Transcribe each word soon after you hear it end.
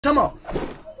Come on.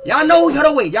 Y'all know you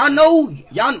gotta wait. Y'all know.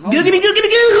 Y'all. Give me.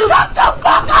 Shut the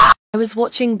fuck up! I was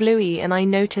watching Bluey and I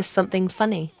noticed something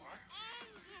funny.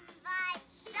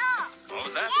 What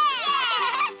was that?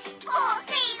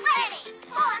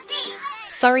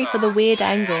 Sorry for the weird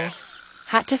angle.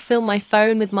 Had to film my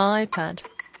phone with my iPad.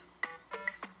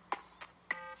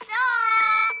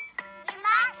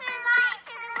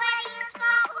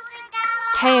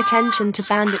 Pay attention to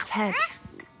Bandit's head.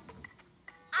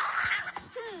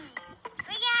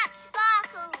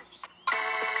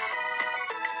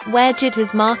 Where did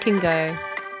his marking go?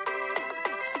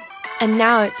 And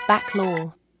now it's back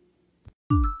law.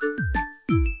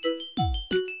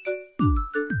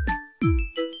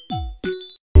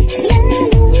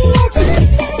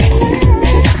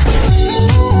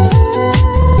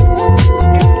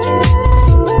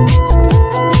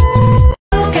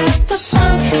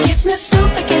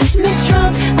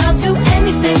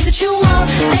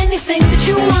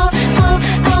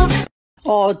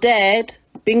 Oh, Dad,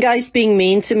 Bingo's being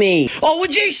mean to me. Oh,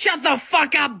 would you shut the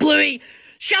fuck up, Bluey?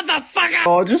 Shut the fuck up!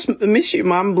 Oh, I just miss you,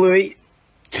 Mum, Bluey.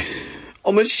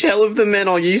 I'm a shell of the man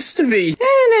I used to be.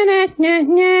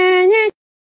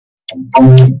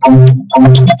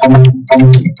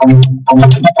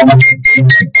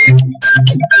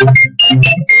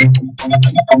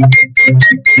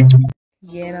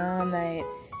 Yeah, nah, mate.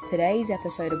 Today's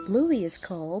episode of Bluey is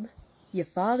called Your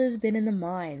Father's Been in the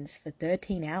Mines for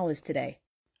 13 hours today.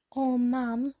 Oh,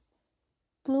 Mum,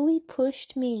 Bluey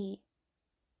pushed me.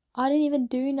 I didn't even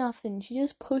do nothing. She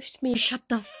just pushed me. Shut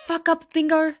the fuck up,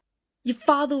 Bingo. Your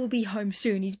father will be home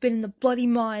soon. He's been in the bloody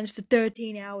mines for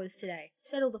 13 hours today.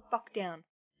 Settle the fuck down.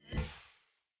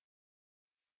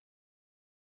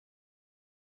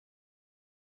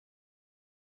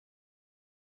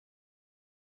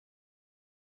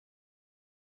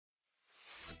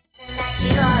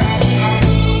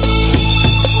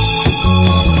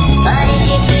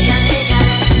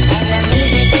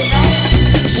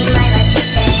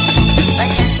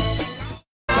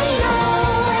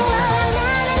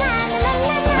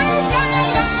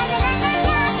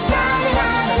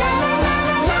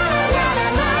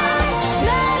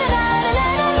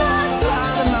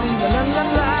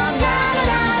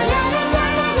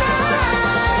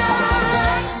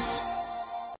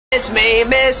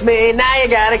 Miss me, now you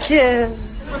got a kiss.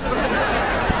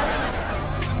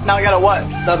 Now I gotta what?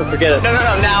 Nothing, forget it. No,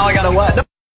 now I gotta what?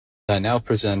 I now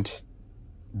present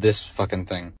this fucking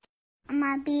thing. I'm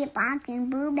gonna be a pumpkin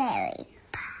blueberry.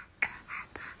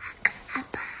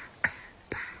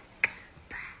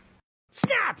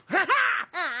 Snap!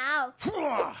 Ow!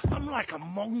 I'm like a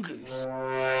mongoose.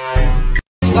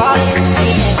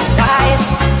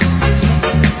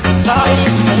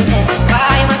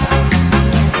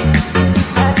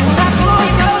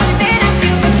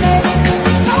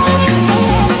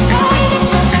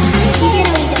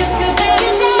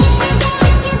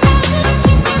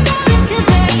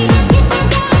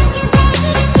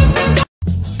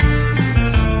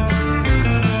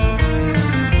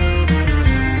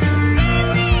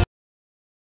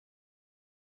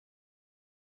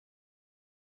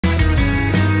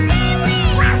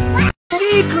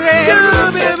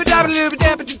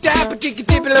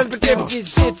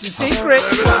 It's a secret.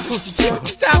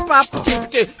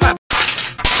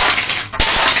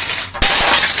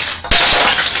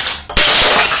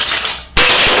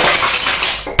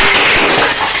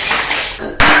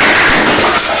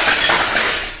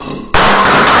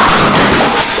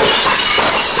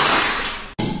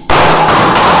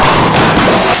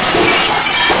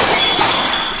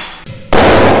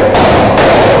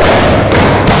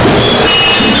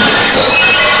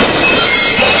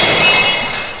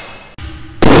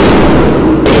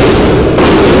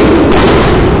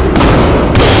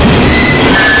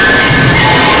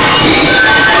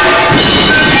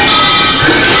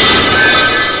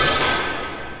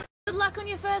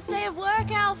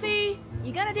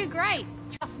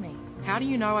 How do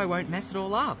you know I won't mess it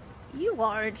all up? You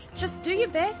won't. Just do your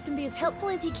best and be as helpful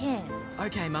as you can.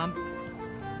 Okay,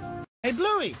 Mum. Hey,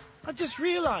 Bluey, I just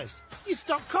realised you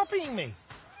stopped copying me.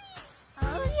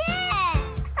 Oh, yeah!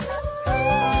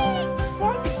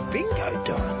 What is Bingo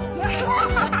doing?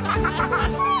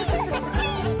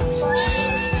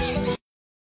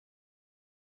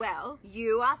 Well,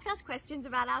 you ask us questions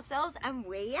about ourselves and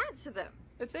we answer them.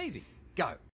 It's easy.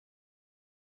 Go.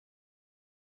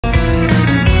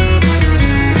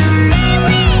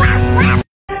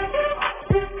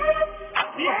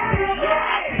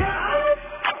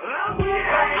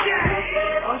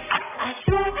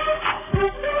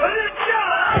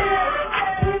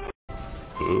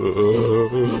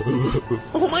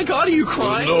 Oh my God, are you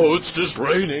crying? No, it's just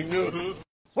raining.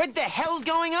 We're What the hell's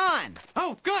going on?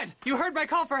 Oh, good. You heard my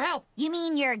call for help. You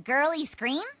mean your girly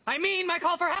scream? I mean my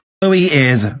call for help. Bluey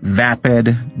is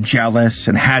vapid, jealous,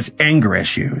 and has anger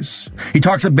issues. He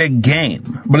talks a big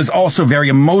game, but is also very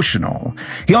emotional.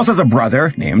 He also has a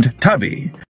brother named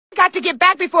Tubby. Got to get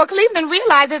back before Cleveland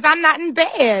realizes I'm not in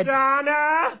bed.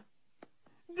 Donna!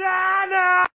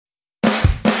 Donna!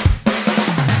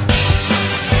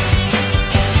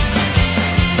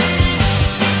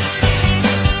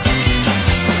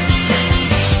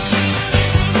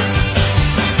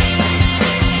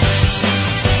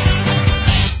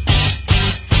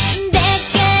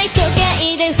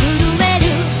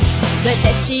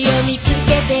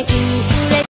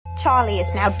 Charlie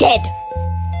is now dead.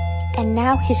 And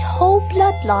now his whole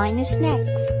bloodline is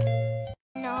next.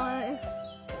 No.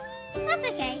 That's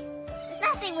okay. There's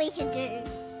nothing we can do.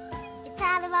 It's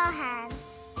out of our hands.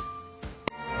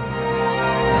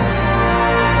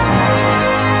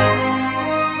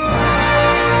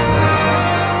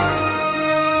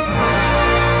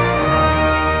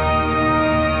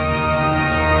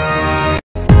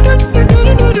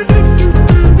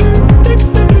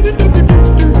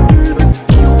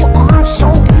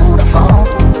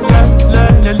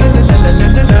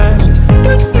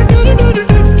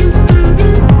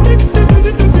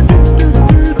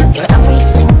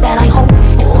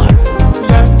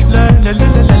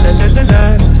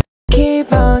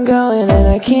 Keep on going and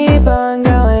I keep on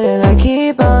going and I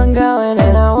keep on going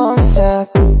and I won't stop.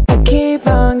 I keep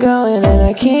on going and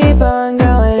I keep on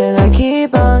going and I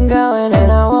keep on going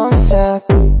and I won't stop.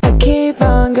 I keep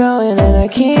on going and I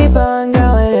keep on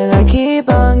going and I keep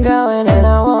on going and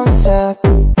I won't stop.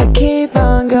 I keep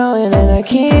on going and I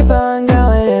keep on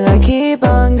going and I keep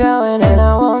on going and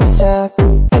I won't stop.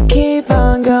 I keep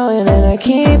on going and I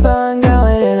keep on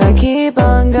going and I keep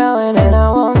on going and I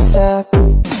won't stop.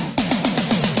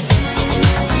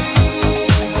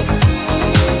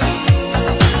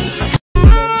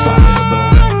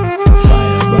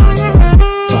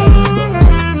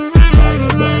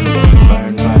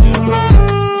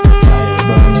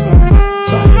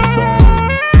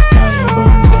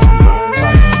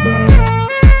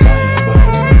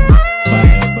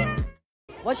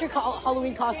 What's your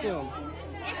Halloween costume?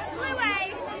 It's Bluey!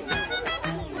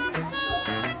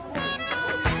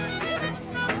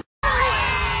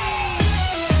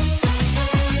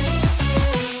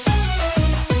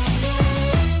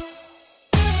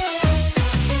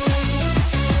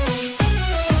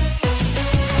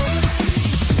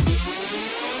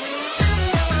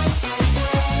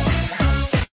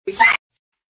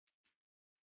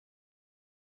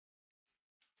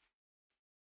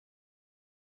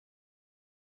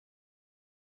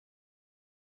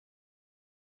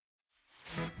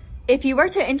 If you were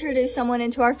to introduce someone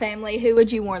into our family, who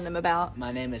would you warn them about?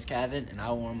 My name is Kevin, and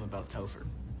I'll warn them about Topher.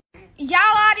 Y'all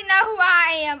already know who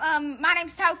I am. My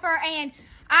name's Topher, and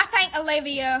I think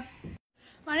Olivia.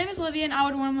 My name is Olivia, and I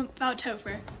would warn them about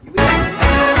Topher. Bluey!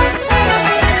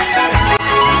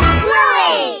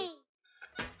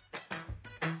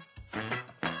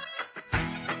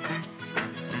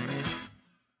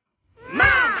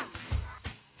 Mom!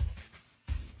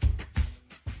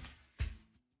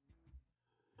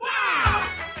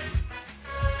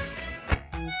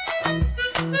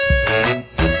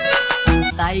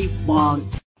 They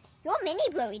won't. You're mini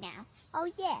Bluey now. Oh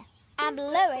yeah. And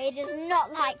Bluey does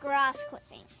not like grass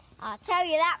clippings. I'll tell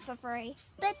you that for free.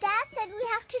 But Dad said we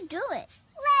have to do it.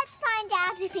 Let's find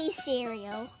out if he's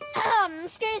cereal.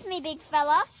 Excuse me, big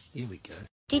fella. Here we go.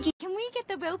 Can we get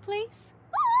the bill, please?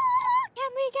 Oh,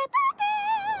 can we get the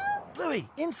bill? Bluey,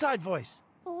 inside voice.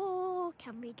 Oh,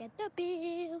 can we get the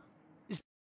bill?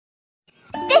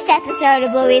 This episode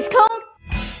of Bluey is called...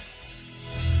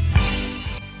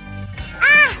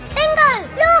 Bingo!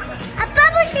 Look! A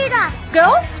bubble shooter!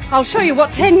 Girls, I'll show you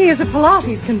what 10 years of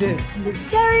Pilates can do. The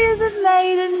terriers have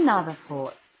laid another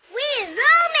fort. We're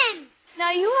Roman!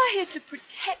 Now you are here to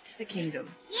protect the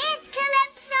kingdom. Yes,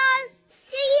 Calypso!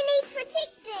 Do you need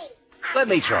protecting? Let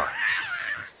me try.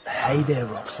 Hey there,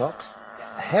 Rock Socks.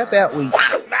 How about we...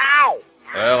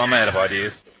 Well, I'm out of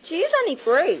ideas. She's only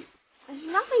 3. There's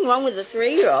nothing wrong with a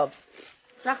 3-year-old.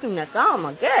 Sucking the thumb,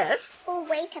 I guess. Oh,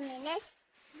 wait a minute.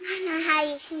 I know how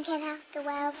you can get out the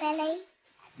well, Billy.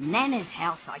 At Nana's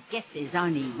house, I guess there's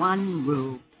only one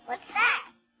rule. What's that?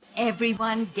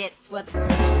 Everyone gets what...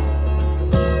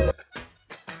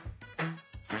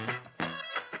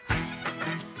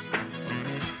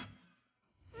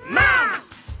 Mom!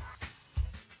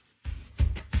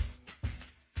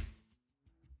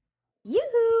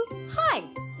 Yoo-hoo! Hi,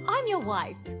 I'm your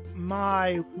wife.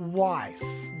 My wife?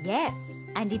 Yes,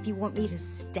 and if you want me to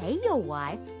stay your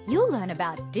wife, you'll learn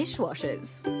about dishwashers.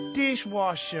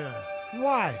 Dishwasher.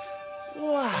 Wife.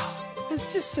 Wow,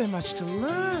 there's just so much to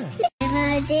learn.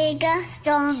 I'm a digger,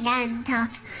 strong and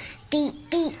tough. Beep,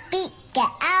 beep, beep, get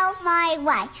out my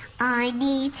way. I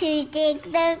need to dig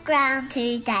the ground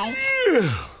today.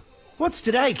 What's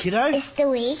today, kiddo? It's the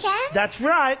weekend. That's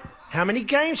right. How many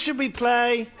games should we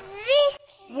play? This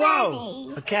Whoa.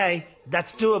 many. Okay,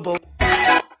 that's doable.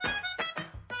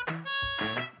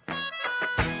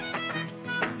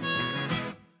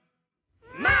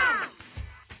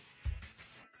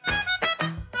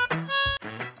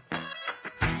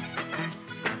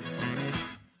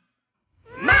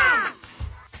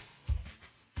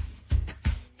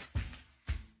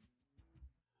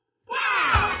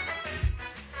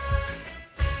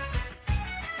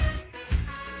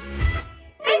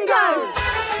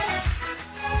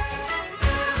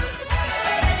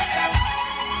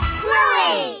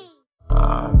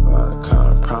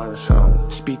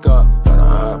 Speak up when I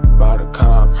hop about to cut,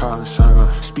 I promise I'm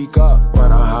gonna speak up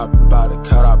when I hop about to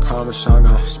cut, I promise I'm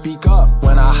gonna speak up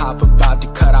when I hop about to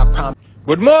cut, I promise.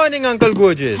 Good morning, Uncle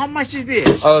Gorgeous. How much is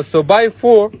this? So buy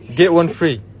 4, get 1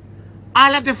 free.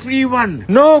 I'll have the free one.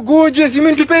 No, Gorgeous, you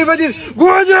mean to pay for this?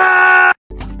 Gorgeous!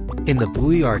 In the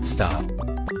Bluey art style.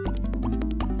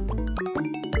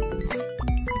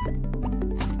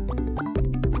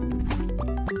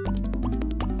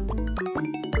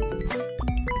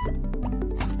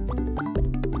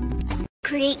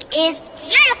 Creek is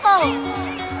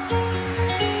beautiful.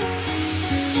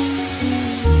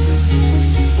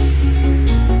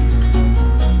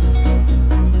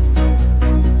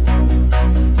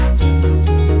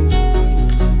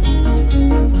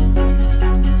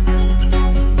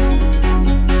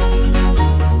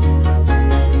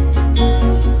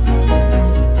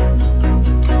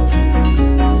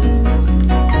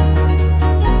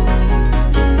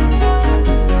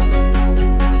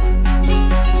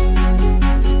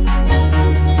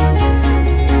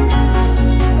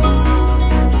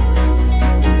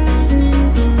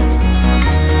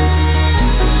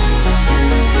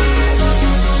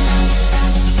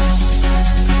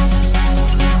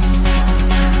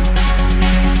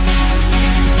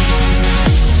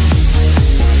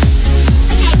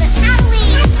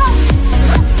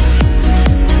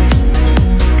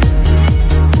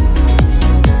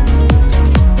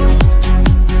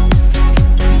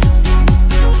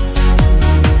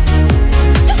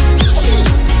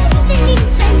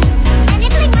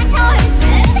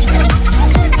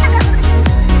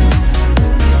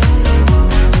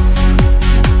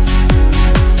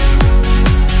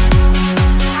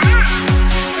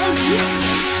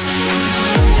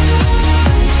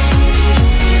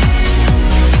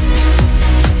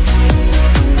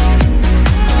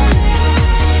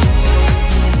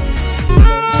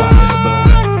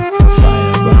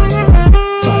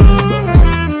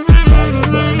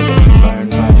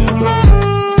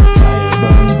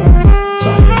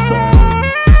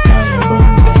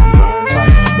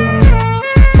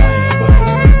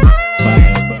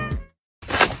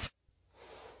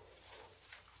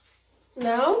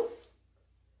 No?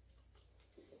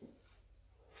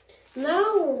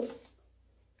 No.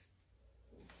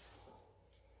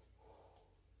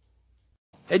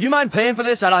 Hey, do you mind paying for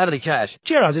this? I don't have any cash.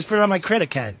 Sure, I'll just put it on my credit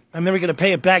card. I'm never gonna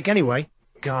pay it back anyway.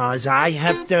 'Cause I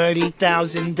have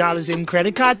 $30,000 in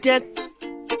credit card debt.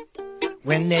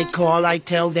 When they call, I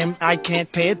tell them I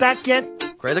can't pay it back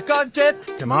yet. Credit card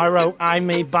debt? Tomorrow I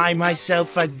may buy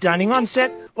myself a dining on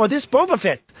set or this Boba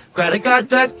Fett. Credit card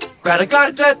debt, credit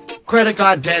card debt, credit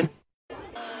card debt.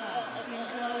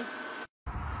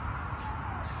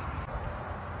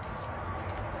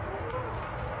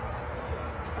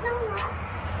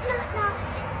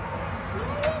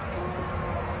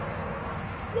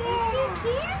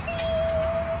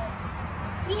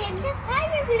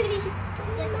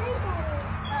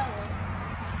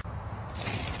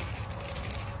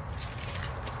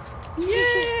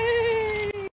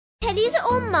 Yay! Teddies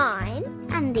are all mine,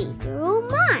 and these are all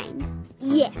mine.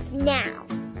 Yes, now,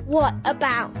 what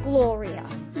about Gloria?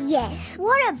 Yes,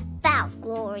 what about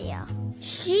Gloria?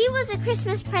 She was a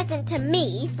Christmas present to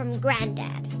me from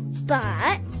Grandad.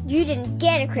 But you didn't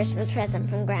get a Christmas present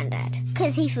from Grandad.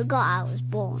 'Cause he forgot I was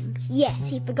born. Yes,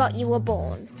 he forgot you were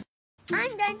born.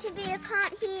 I'm going to be a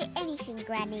can't hear anything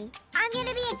granny. I'm going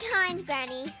to be a kind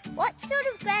granny. What sort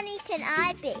of granny can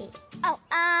I be? Oh,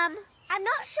 I'm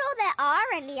not sure there are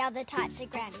any other types of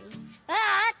grannies.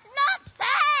 That's not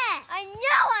fair! I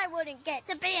know I wouldn't get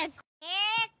to be a...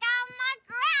 Here come my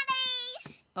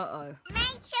grannies! Uh-oh.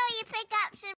 Make sure you pick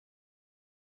up some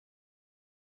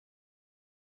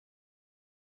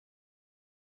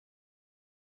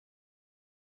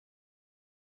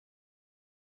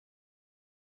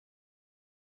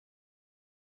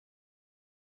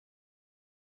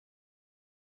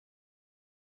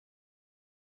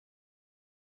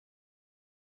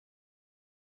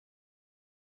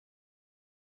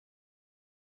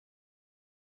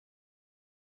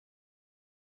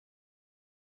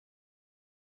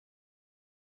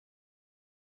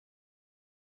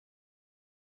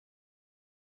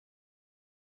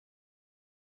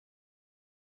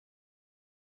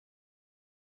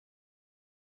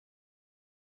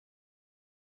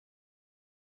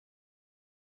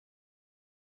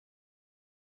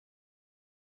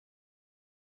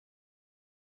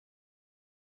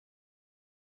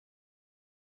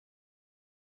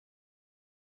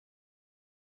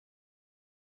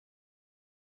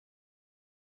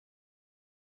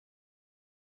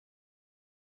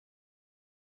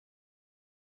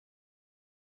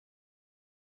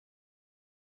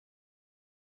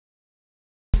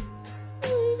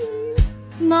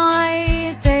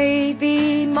My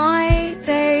baby,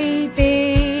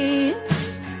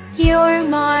 you're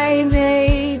my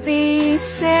baby,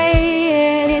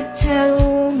 say it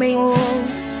to me.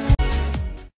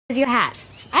 Where's your hat?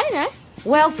 I don't know.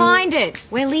 Well, find it.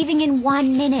 We're leaving in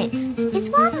 1 minute. Is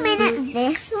 1 minute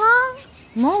this long?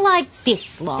 More like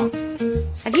this long.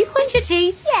 Have you cleaned your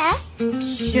teeth? Yeah.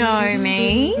 Show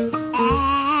me.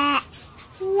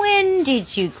 When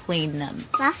did you clean them?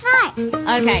 Last night.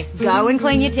 Okay, go and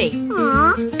clean your teeth.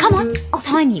 Aww. Come on, I'll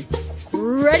time you.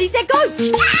 Ready, set, go!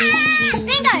 Ah!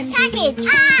 Bingo, package!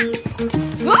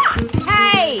 Ah!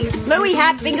 Hey! Bluey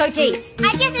hat, bingo teeth.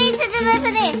 I just need to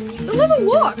deliver this. Deliver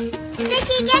what?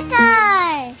 Sticky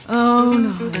gecko! Oh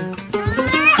no.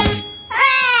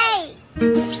 Hooray!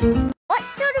 What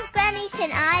sort of granny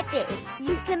can I be?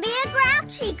 You can be a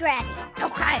grouchy granny.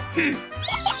 Okay.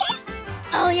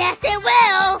 Oh yes it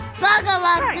will!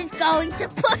 Buggerlugs is going to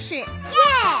push it.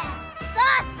 Yeah!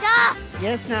 Faster!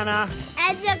 Yes, Nana.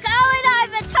 And you're going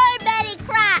over too many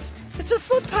cracks. It's a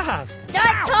footpath. Don't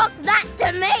talk that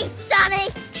to me, Sonny.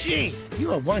 Gee,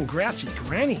 you are one grouchy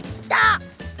granny. Stop!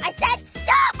 I said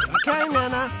stop! Okay,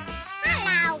 Nana.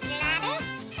 Hello, Gladys.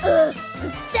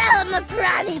 I'm selling the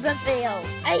granny mobile.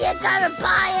 Are you gonna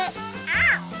buy it?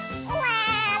 Oh,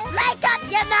 well... Make up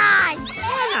your mind!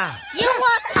 Nana! You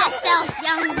watch yourself,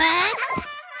 young man!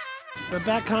 We're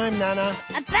back home, Nana.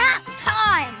 About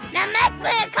time! Now make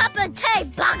me a cup of tea,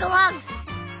 Buggerlugs!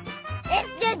 If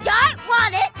you don't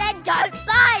want it, then don't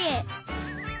buy it!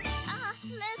 I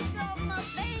slipped on my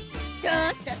feet.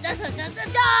 Da, da, da, da, da, da,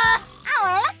 da.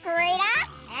 Oh, look, Rita!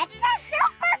 It's a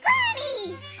super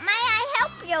granny! May I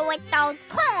help you with those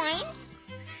coins?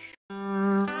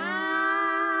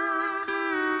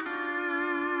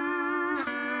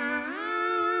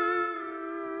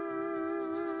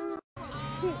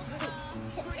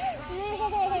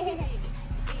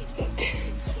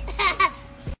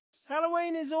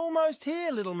 Halloween is almost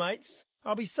here, little mates.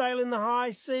 I'll be sailing the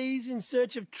high seas in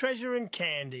search of treasure and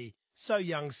candy. So,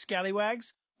 young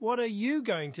scallywags, what are you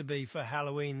going to be for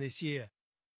Halloween this year?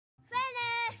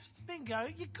 Finished! Bingo,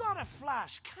 you gotta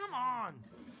flush. Come on.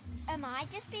 Am I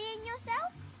just being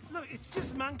yourself? Look, it's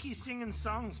just monkeys singing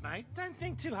songs, mate. Don't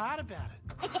think too hard about it.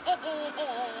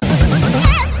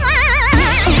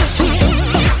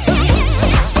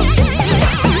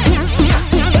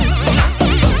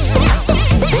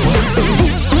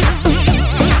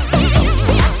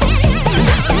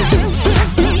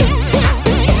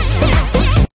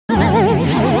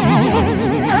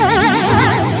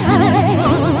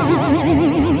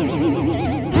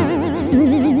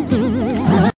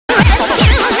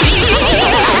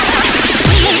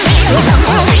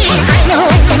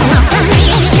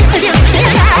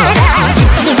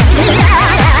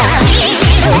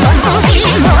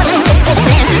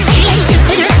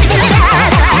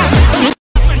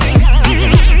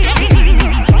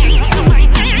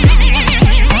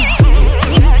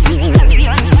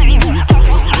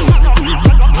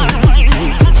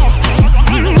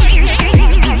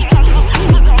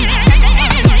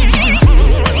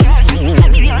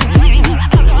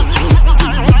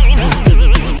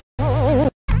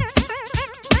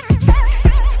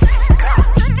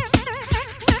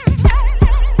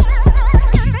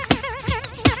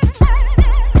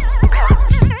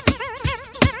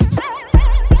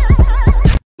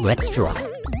 Extra.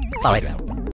 All right.